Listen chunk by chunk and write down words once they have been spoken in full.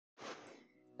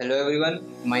Hello everyone,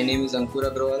 my name is Ankur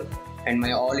Agrawal and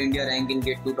my All India rank in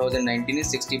GATE 2019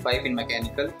 is 65 in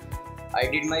Mechanical. I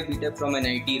did my BTech from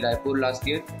NIT Raipur last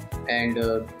year and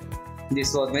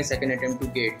this was my second attempt to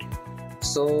GATE.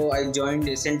 So I joined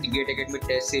Ascent GATE Academy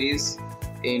test series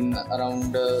in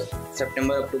around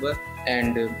September-October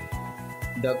and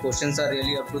the questions are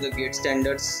really up to the GATE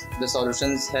standards. The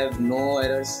solutions have no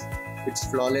errors, it's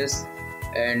flawless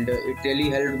and it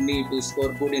really helped me to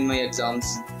score good in my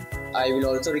exams. I will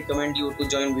also recommend you to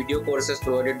join video courses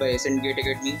provided by Ascent GATE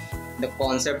Academy. The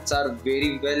concepts are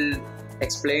very well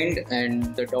explained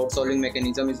and the doubt solving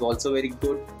mechanism is also very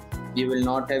good. You will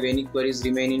not have any queries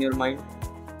remain in your mind.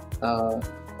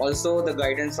 Also the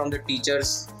guidance from the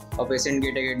teachers of Ascent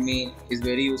GATE Academy is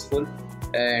very useful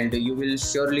and you will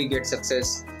surely get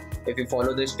success if you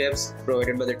follow the steps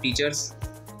provided by the teachers.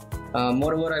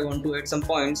 Moreover, I want to add some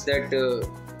points that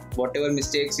whatever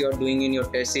mistakes you are doing in your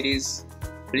test series,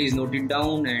 please note it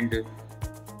down and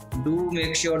do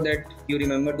make sure that you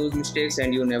remember those mistakes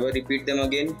and you never repeat them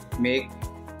again. Make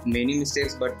many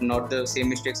mistakes but not the same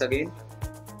mistakes again.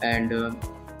 And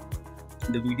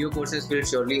the video courses will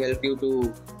surely help you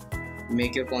to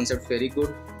make your concept very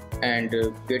good. And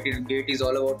GATE is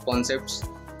all about concepts,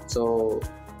 so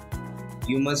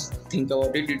you must think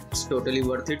about it. It's totally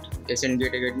worth it, Ascent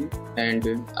GATE Academy,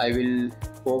 and I will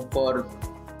hope for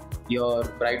your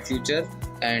bright future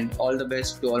and all the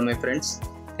best to all my friends.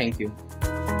 Thank you.